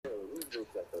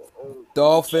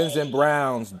Dolphins and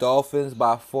Browns. Dolphins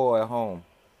by 4 at home.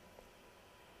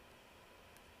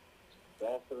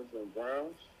 Dolphins and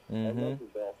Browns? I Mm-hmm. love the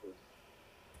Dolphins.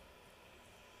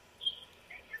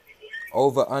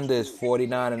 Over under is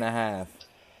 49.5.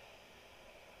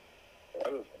 That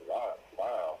is a lot.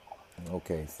 Wow.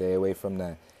 Okay, stay away from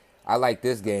that. I like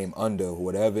this game under,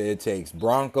 whatever it takes.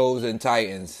 Broncos and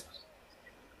Titans.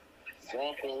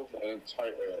 Broncos and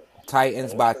Titans.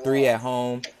 Titans by 3 at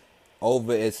home.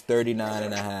 Over is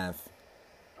 39.5. I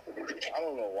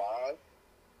don't know why,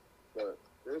 but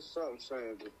there's something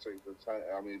saying to take the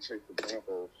take the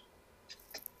Broncos.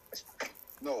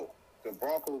 No, the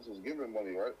Broncos is giving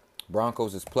money, right?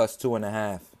 Broncos is plus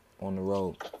 2.5 on the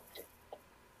road.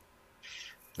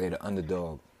 They're the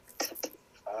underdog. I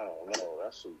don't know.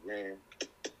 That's a game.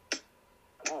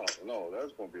 I don't know.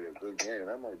 That's going to be a good game.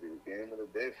 That might be the game of the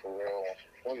day for real.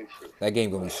 25th. That game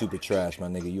going to be super trash, my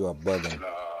nigga. You are bugging.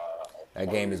 That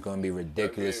game is going to be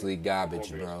ridiculously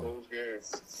garbage, bro.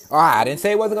 I didn't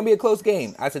say it wasn't going to be a close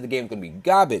game. I said the game's going to be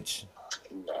garbage.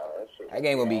 That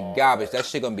game going to be garbage. That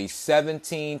shit going to be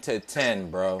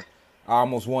 17-10, bro. I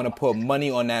almost want to put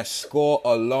money on that score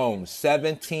alone.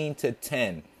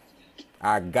 17-10.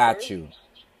 I got you.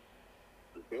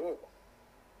 Good.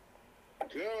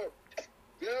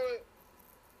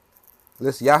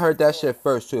 Listen, y'all heard that shit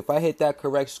first, too. If I hit that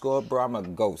correct score, bro, I'm going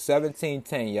to go.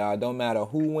 17-10, y'all. Don't matter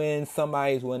who wins.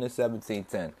 Somebody's winning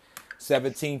 17-10.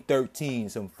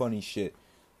 17-13, some funny shit.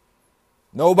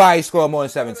 Nobody scored more than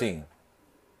 17.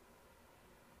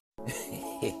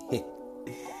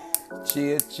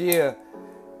 Cheer.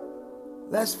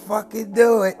 Let's fucking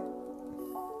do it.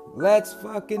 Let's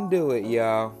fucking do it,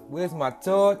 y'all. Where's my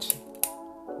torch?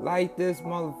 Light this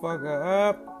motherfucker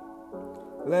up.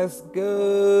 Let's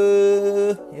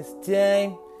go. It's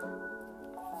time.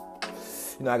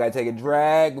 You know, I gotta take a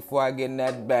drag before I get in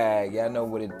that bag. Y'all know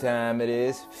what time it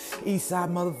is.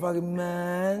 Eastside motherfucking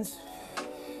minds.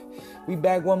 We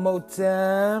back one more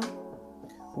time.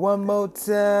 One more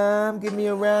time. Give me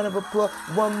a round of applause.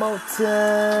 One more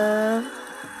time.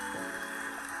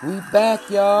 We back,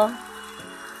 y'all.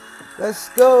 Let's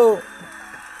go.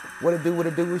 What it do?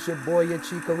 It's your boy, your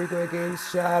Chico Rico, a.k.a.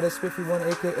 Shada Spiffy One,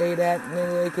 a.k.a. that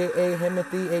nigga, a.k.a.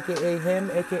 Himothy, a.k.a. him,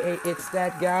 a.k.a. it's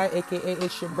that guy, a.k.a.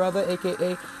 it's your brother,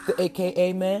 a.k.a. the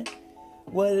a.k.a. man.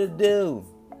 What it do?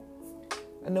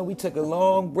 I know we took a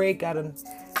long break. I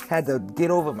had to get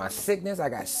over my sickness. I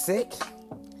got sick.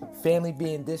 Family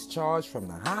being discharged from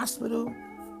the hospital.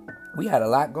 We had a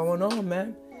lot going on,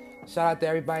 man. Shout out to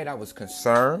everybody that was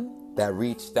concerned, that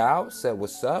reached out, said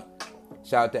what's up.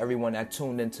 Shout out to everyone that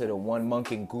tuned into the One Monk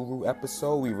and Guru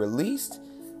episode we released.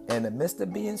 In the midst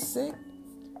of being sick,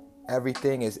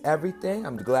 everything is everything.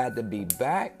 I'm glad to be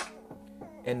back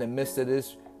in the midst of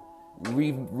this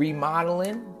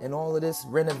remodeling and all of this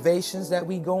renovations that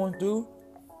we going through.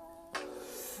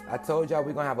 I told y'all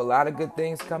we're going to have a lot of good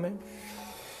things coming.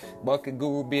 Monk and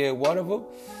Guru being one of them.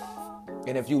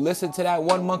 And if you listen to that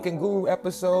One Monk and Guru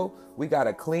episode, we got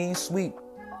a clean sweep.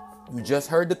 You just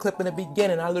heard the clip in the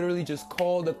beginning. I literally just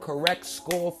called the correct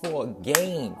score for a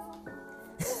game.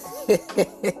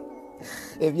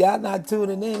 If y'all not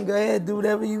tuning in, go ahead, do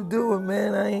whatever you doing,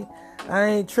 man. I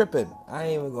ain't tripping. I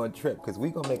ain't even gonna trip because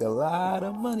we gonna make a lot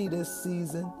of money this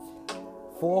season.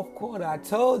 Fourth quarter, I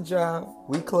told y'all,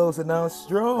 we closing out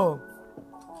strong.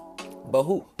 But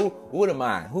who am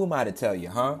I? Who am I to tell you,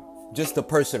 huh? Just the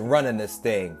person running this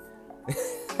thing.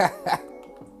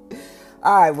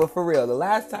 Alright, well, for real, the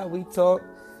last time we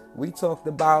talked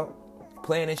about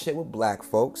planning shit with black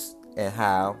folks and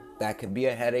how that can be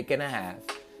a headache and a half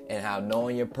and how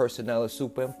knowing your personnel is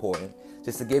super important.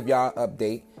 Just to give y'all an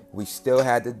update, we still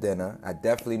had the dinner. I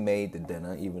definitely made the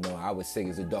dinner, even though I was sick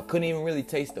as a dog. Couldn't even really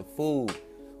taste the food,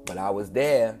 but I was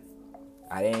there.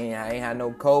 I ain't had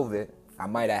no COVID. I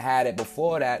might have had it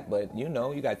before that, but you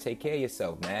know, you got to take care of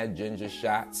yourself, man. Ginger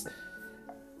shots.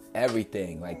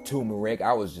 Everything like turmeric.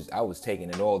 I was taking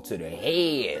it all to the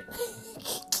head.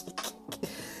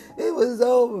 It was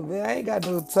over, man. I ain't got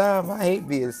no time. I hate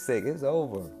being sick. It's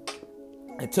over.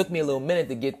 It took me a little minute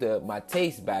to get my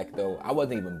taste back, though. I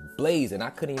wasn't even blazing. I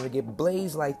couldn't even get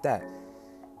blazed like that.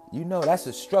 You know, that's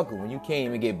a struggle when you can't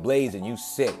even get blazed and you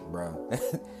sick, bro.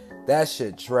 That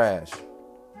shit trash.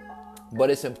 But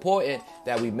it's important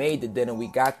that we made the dinner, we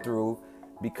got through.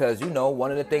 Because, you know, one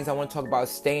of the things I want to talk about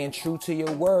is staying true to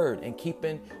your word and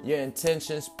keeping your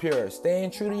intentions pure.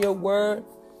 Staying true to your word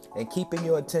and keeping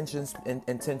your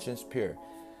intentions pure.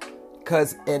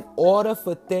 Because in order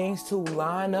for things to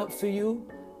line up for you,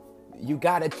 you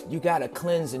gotta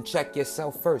cleanse and check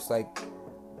yourself first. Like,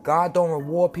 God don't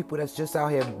reward people that's just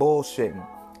out here bullshitting.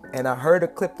 And I heard a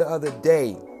clip the other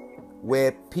day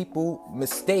where people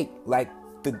mistake, like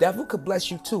the devil could bless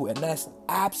you too, and that's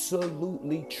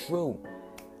absolutely true.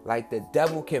 Like the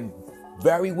devil can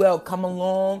very well come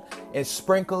along and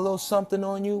sprinkle a little something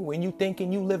on you when you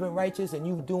thinking you living righteous and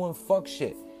you doing fuck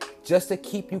shit, just to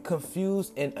keep you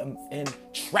confused and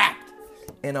trapped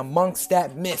in amongst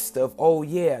that mist of, oh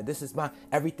yeah, this is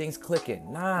everything's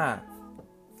clicking. Nah,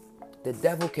 the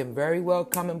devil can very well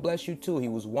come and bless you too. He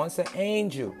was once an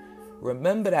angel.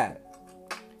 Remember that.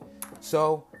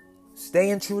 So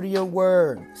staying true to your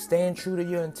word, staying true to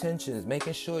your intentions,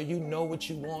 making sure you know what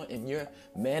you want and you're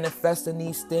manifesting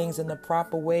these things in the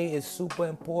proper way is super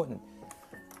important.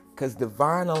 Because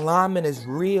divine alignment is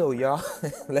real, y'all.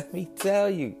 Let me tell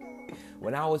you.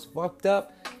 When I was fucked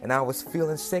up and I was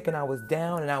feeling sick and I was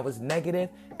down and I was negative,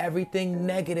 everything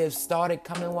negative started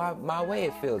coming my way,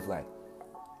 it feels like.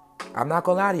 I'm not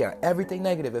gonna lie to y'all. Everything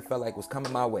negative, it felt like, was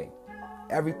coming my way.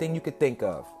 Everything you could think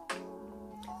of.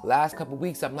 Last couple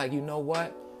weeks, I'm like, you know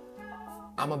what?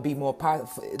 I'm going to be more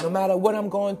positive. No matter what I'm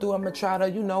going through, I'm going to try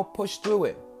to, push through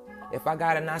it. If I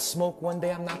got to not smoke one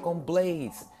day, I'm not going to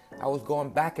blaze. I was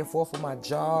going back and forth with my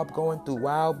job, going through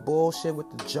wild bullshit with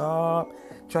the job,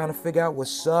 trying to figure out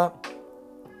what's up.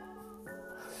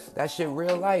 That shit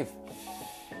real life.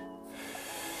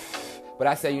 But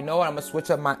I said, you know what? I'm going to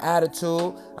switch up my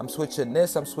attitude. I'm switching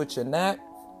this. I'm switching that.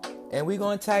 And we're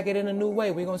going to attack it in a new way.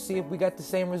 We're going to see if we got the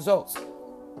same results.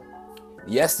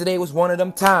 Yesterday was one of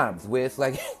them times where it's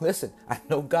like, listen, I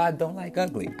know God don't like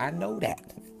ugly. I know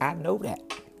that.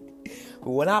 But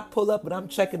when I pull up and I'm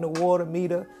checking the water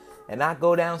meter and I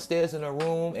go downstairs in the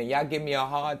room and y'all give me a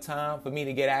hard time for me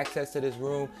to get access to this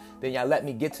room, then y'all let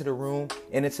me get to the room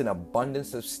and it's an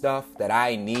abundance of stuff that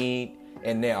I need.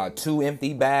 And there are 2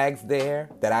 empty bags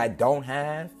there that I don't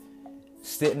have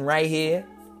sitting right here.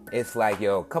 It's like,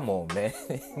 yo, come on, man.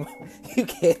 You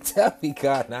can't tell me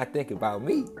God not thinking about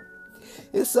me.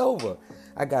 It's over.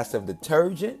 I got some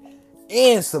detergent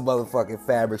and some motherfucking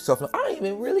fabric softener. I don't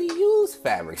even really use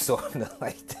fabric softener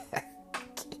like that.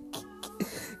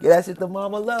 Get that shit to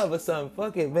mama love or something.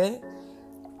 Fuck it, man.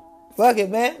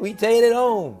 We taking it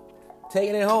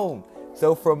home.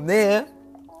 So from there,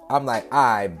 I'm like,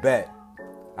 I bet.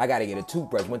 I got to get a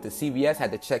toothbrush. Went to CVS,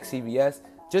 had to check CVS.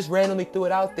 Just randomly threw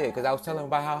it out there because I was telling her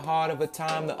about how hard of a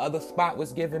time the other spot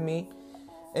was giving me.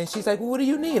 And she's like, well, what do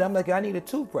you need? I'm like, I need a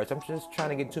toothbrush. I'm just trying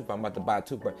to get a toothbrush. I'm about to buy a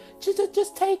toothbrush.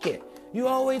 Just take it. You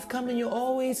always come and you're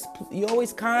always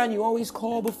kind. You always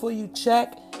call before you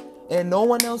check. And no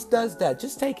one else does that.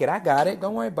 Just take it. I got it.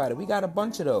 Don't worry about it. We got a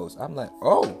bunch of those. I'm like,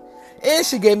 oh. And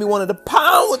she gave me one of the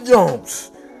power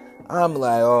jumps. I'm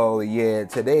like, oh, yeah,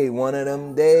 today one of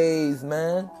them days,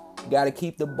 man. Got to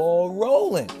keep the ball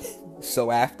rolling.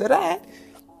 So after that,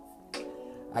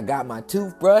 I got my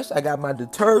toothbrush. I got my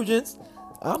detergents.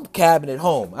 I'm cabbing it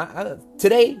home.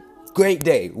 Today, great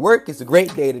day. Work is a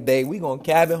great day today. We going to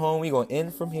cab it home. We going to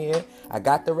end from here. I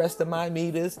got the rest of my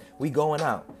meters. We going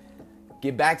out.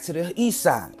 Get back to the east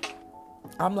side.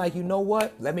 I'm like, you know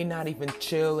what? Let me not even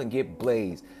chill and get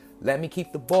blazed. Let me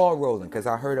keep the ball rolling because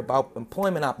I heard about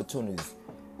employment opportunities.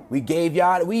 We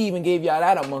even gave y'all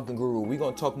that at Monk and Guru. We're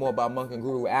going to talk more about Monk and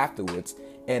Guru afterwards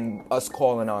and us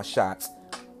calling our shots.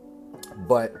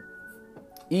 But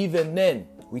even then,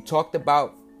 we talked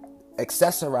about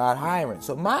accessoride hiring.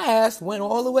 So my ass went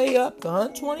all the way up to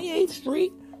 128th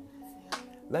Street.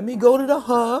 Let me go to the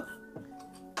hub.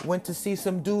 Went to see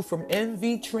some dude from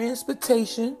NV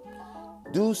Transportation.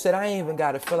 Dude said, I ain't even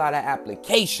got to fill out an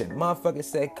application. Motherfucker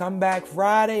said, come back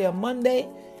Friday or Monday.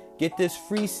 Get this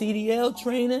free CDL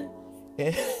training.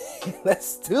 And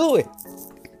let's do it.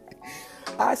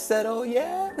 I said, oh,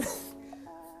 yeah.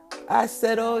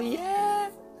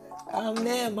 I'm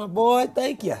there, my boy.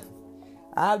 Thank you.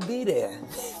 I'll be there.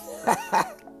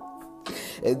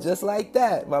 And just like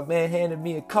that, my man handed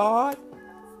me a card.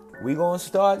 We gonna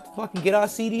start fucking get our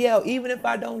CDL. Even if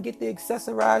I don't get the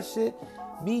accessorized shit,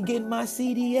 me getting my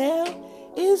CDL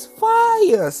is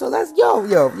fire. So let's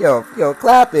yo,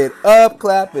 clap it up.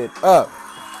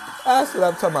 That's what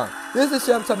I'm talking about. This is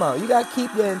shit I'm talking about. You gotta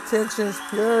keep your intentions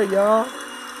pure, y'all.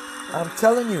 I'm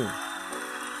telling you.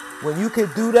 When you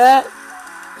can do that,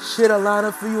 shit'll line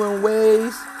up for you in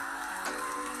ways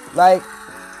like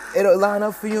it'll line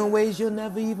up for you in ways you'll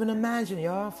never even imagine,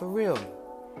 y'all. For real.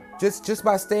 Just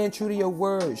by staying true to your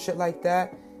word, shit like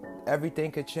that,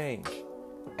 everything could change.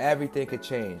 Everything could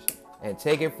change. And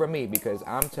take it from me because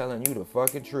I'm telling you the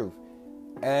fucking truth.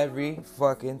 Every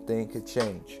fucking thing could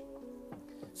change.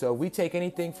 So if we take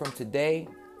anything from today,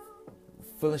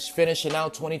 finishing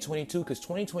out 2022, because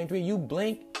 2023, you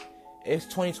blink, it's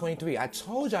 2023. I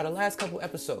told y'all the last couple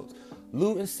episodes,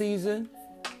 looting season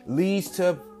leads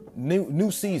to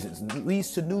new seasons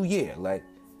leads to new year. Like,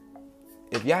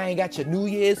 if y'all ain't got your New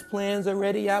Year's plans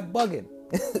already, y'all bugging.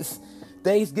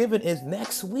 Thanksgiving is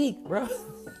next week, bro.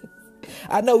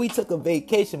 I know we took a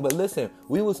vacation, but listen,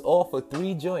 we was off for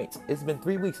 3 joints. It's been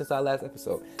 3 weeks since our last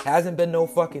episode. Hasn't been no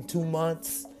fucking 2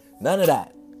 months. None of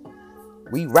that.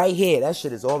 We right here. That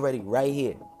shit is already right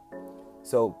here.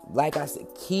 So, like I said,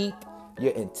 keep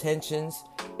your intentions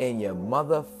in your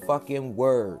motherfucking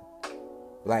word.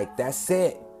 Like, that's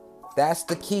it. That's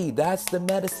the key. That's the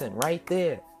medicine right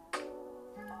there.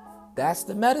 That's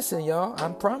the medicine, y'all. I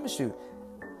promise you.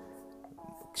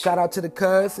 Shout out to the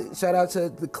cuz. Shout out to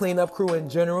the cleanup crew in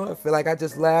general. I feel like I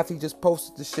just laughed. He just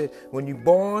posted the shit. When you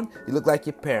born, you look like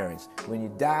your parents. When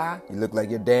you die, you look like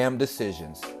your damn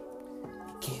decisions.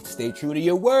 Can't stay true to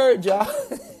your word, y'all.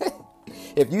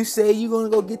 If you say you're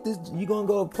going to go get this, you're going to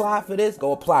go apply for this,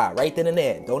 go apply right then and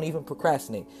there. Don't even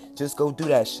procrastinate. Just go do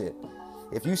that shit.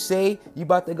 If you say you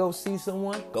about to go see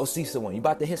someone, go see someone. You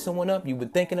about to hit someone up, you've been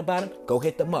thinking about them, go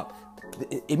hit them up.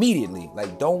 Immediately.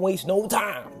 Like, don't waste no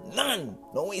time. None.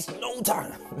 Don't waste no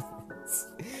time.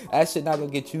 That shit not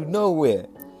gonna get you nowhere.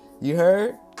 You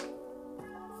heard?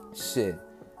 Shit.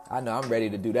 I know I'm ready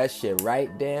to do that shit right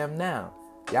damn now.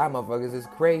 Y'all motherfuckers is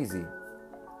crazy.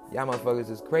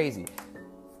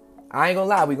 I ain't gonna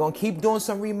lie, we gonna keep doing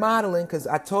some remodeling, because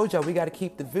I told y'all we gotta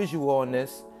keep the visual on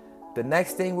this. The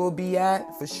next thing we'll be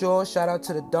at, for sure, shout out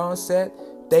to the Dawn Set,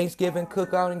 Thanksgiving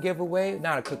cookout and giveaway.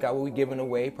 Not a cookout, what we giving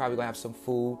away. Probably gonna have some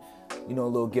food, a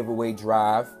little giveaway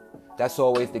drive. That's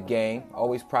always the game.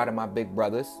 Always proud of my big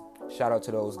brothers. Shout out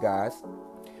to those guys.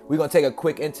 We're gonna take a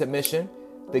quick intermission.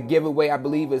 The giveaway, I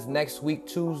believe, is next week,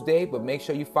 Tuesday, but make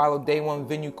sure you follow Day One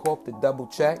Venue Corp to double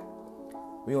check.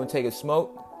 We're gonna take a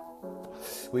smoke.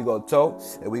 We gonna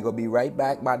toast, and we gonna be right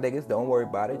back, my niggas. Don't worry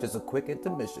about it. Just a quick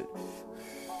intermission.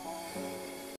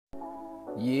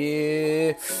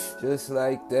 Yeah, just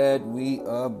like that, we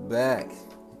are back.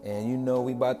 And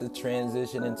we about to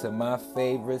transition into my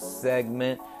favorite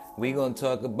segment. We gonna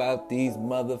talk about these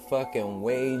motherfucking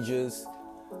wagers,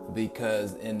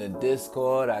 because in the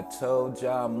Discord, I told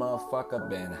y'all motherfucker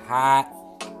been hot.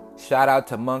 Shout out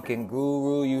to Monk and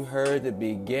Guru. You heard the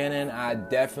beginning. I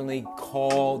definitely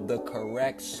called the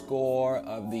correct score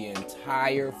of the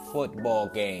entire football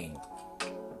game.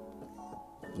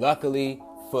 Luckily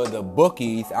for the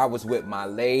bookies, I was with my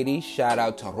lady. Shout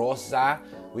out to Rosa.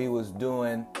 We was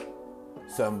doing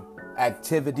some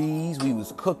activities. We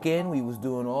was cooking. We was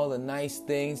doing all the nice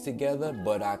things together,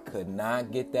 but I could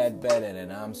not get that bet in,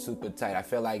 and I'm super tight. I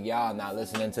feel like y'all not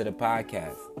listening to the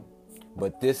podcast.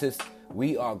 But this is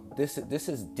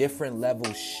different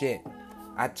level shit.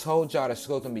 I told y'all the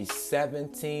score's gonna be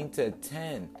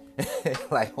 17-10.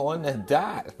 Like on the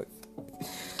dot.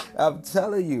 I'm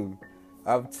telling you.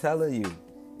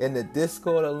 In the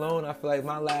Discord alone, I feel like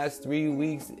my last 3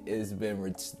 weeks has been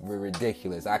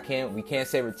ridiculous. We can't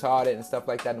say retarded and stuff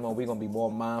like that anymore. We're gonna be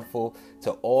more mindful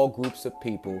to all groups of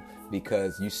people,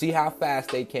 because you see how fast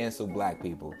they cancel black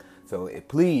people. So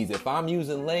please, if I'm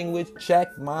using language,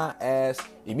 check my ass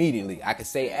immediately. I can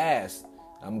say ass.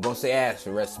 I'm gonna say ass for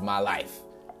the rest of my life.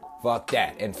 Fuck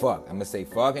that and fuck. I'm gonna say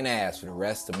fucking ass for the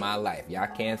rest of my life. Y'all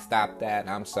can't stop that.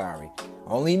 I'm sorry.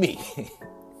 Only me.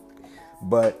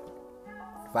 But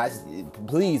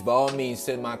please, by all means,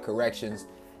 send my corrections.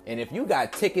 And if you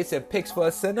got tickets and pics for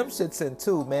us, send them shits in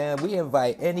too, man. We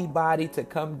invite anybody to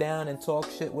come down and talk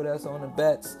shit with us on the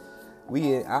bets.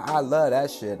 I love that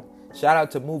shit. Shout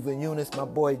out to Moving Eunice, my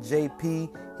boy JP.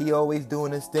 He always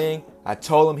doing his thing. I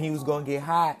told him he was gonna get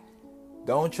hot.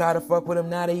 Don't try to fuck with him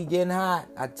now that he getting hot.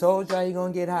 I told y'all he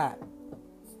gonna get hot.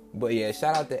 But yeah,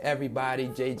 shout out to everybody.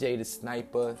 JJ the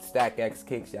Sniper, Stack X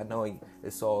Kicks. Y'all know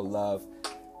it's all love.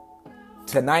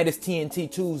 Tonight is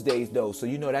TNT Tuesdays though, so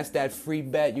that's that free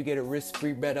bet. You get a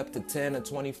risk-free bet up to 10 or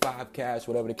 25 cash,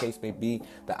 whatever the case may be.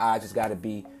 The odds just gotta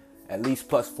be at least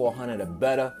plus 400 or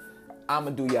better. I'm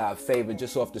gonna do y'all a favor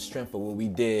just off the strength of what we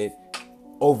did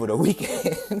over the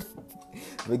weekend.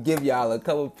 But give y'all a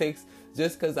couple picks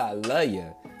just because I love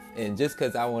you. And just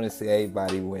because I want to see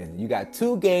everybody win. You got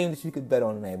 2 games that you could bet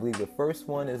on tonight. I believe the first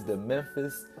one is the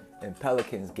Memphis and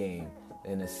Pelicans game.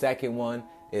 And the second one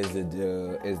is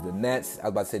the Nets. I was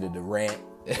about to say the Durant,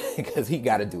 because he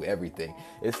got to do everything.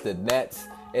 It's the Nets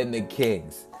and the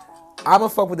Kings. I'm going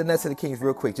to fuck with the Nets and the Kings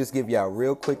real quick. Just give y'all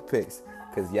real quick picks,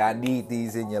 because y'all need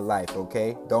these in your life,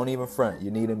 okay? Don't even front. You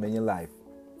need them in your life.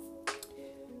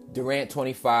 Durant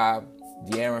 25,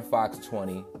 De'Aaron Fox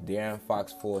 20, De'Aaron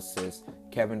Fox 4 assists,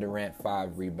 Kevin Durant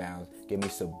 5 rebounds. Give me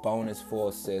Sabonis 4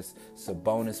 assists,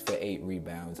 Sabonis for 8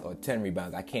 rebounds, or 10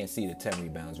 rebounds. I can't see the 10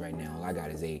 rebounds right now. All I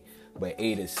got is 8, but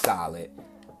 8 is solid.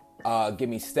 Give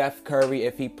me Steph Curry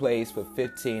if he plays for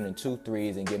 15 and 2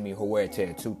 threes, and give me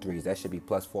Huerta 2 threes. That should be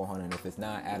plus 400. If it's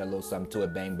not, add a little something to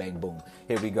it. Bang, bang, boom.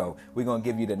 Here we go. We're going to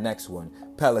give you the next one.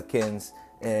 Pelicans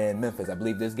and Memphis. I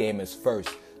believe this game is first.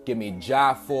 Give me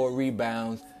Ja 4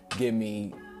 rebounds. Give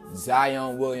me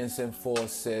Zion Williamson 4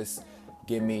 assists.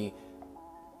 Give me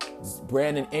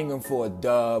Brandon Ingram for a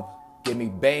dub. Give me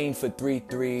Bane for 3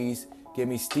 threes. Give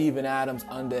me Steven Adams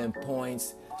under in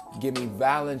points. Give me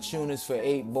Valanciunas for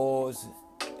 8 balls.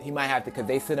 He might have to, because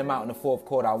they sent him out in the fourth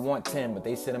quarter. I want 10, but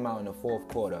they sent him out in the fourth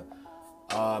quarter.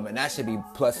 And that should be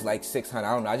plus like 600.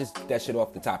 I don't know. I just that shit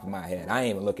off the top of my head. I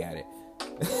ain't even look at it.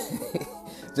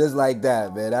 Just like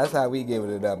that, man. That's how we giving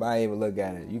it up. I ain't even look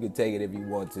at it. You can take it if you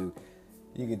want to.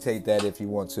 You can take that if you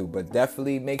want to. But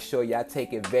definitely make sure y'all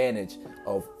take advantage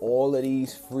of all of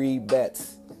these free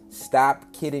bets.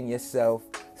 Stop kidding yourself.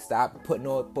 Stop putting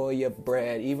up all your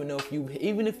bread. Even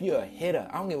if you're a hitter,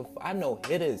 I know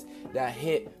hitters that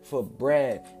hit for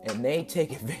bread, and they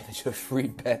take advantage of free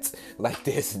bets like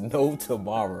there's no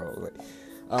tomorrow.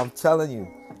 I'm telling you,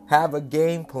 have a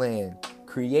game plan.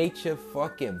 Create your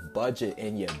fucking budget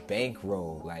and your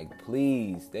bankroll. Like,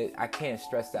 please, I can't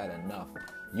stress that enough.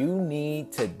 You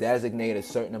need to designate a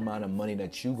certain amount of money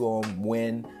that you gonna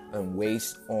win and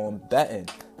waste on betting.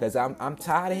 Because I'm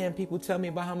tired of hearing people tell me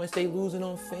about how much they losing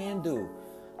on FanDuel.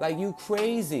 Like, you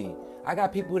crazy. I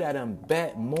got people that done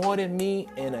bet more than me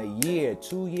in a year,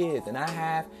 2 years, and I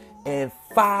have in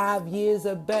 5 years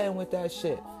of betting with that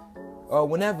shit. Or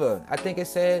whenever. I think it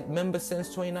said member since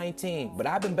 2019. But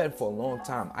I've been betting for a long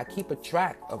time. I keep a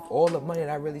track of all the money that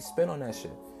I really spent on that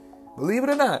shit. Believe it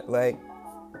or not, like,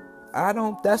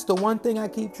 that's the one thing I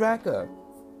keep track of.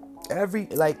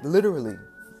 Literally,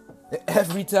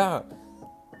 every time.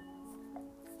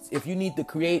 If you need to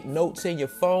create notes in your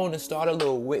phone and start a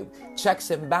little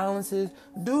checks and balances,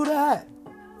 do that.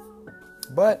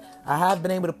 But I have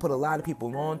been able to put a lot of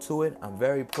people onto it. I'm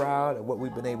very proud of what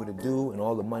we've been able to do and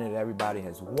all the money that everybody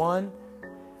has won.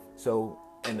 So,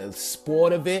 in the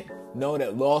sport of it, know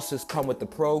that losses come with the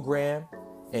program,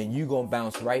 and you going to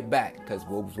bounce right back. Because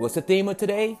what's the theme of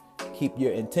today? Keep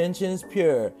your intentions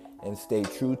pure and stay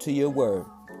true to your word.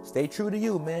 Stay true to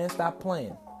you, man. Stop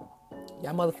playing.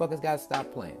 Y'all motherfuckers got to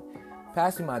stop playing.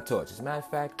 Pass me my torch. As a matter of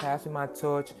fact, pass me my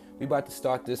torch. We about to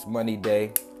start this money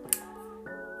day.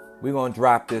 We're going to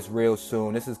drop this real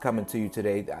soon. This is coming to you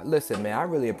today. Listen, man, I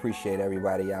really appreciate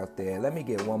everybody out there. Let me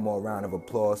get one more round of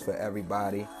applause for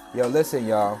everybody. Yo, listen,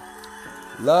 y'all.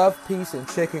 Love, peace, and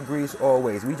chicken grease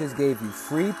always. We just gave you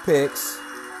free picks.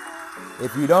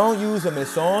 If you don't use them,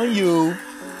 it's on you.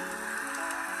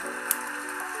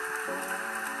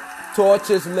 Torch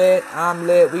is lit. I'm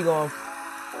lit. We going to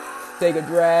take a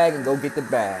drag and go get the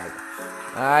bag.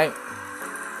 All right?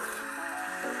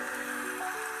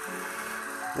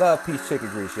 Love, peace, chicken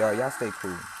grease, y'all. Y'all stay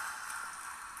cool.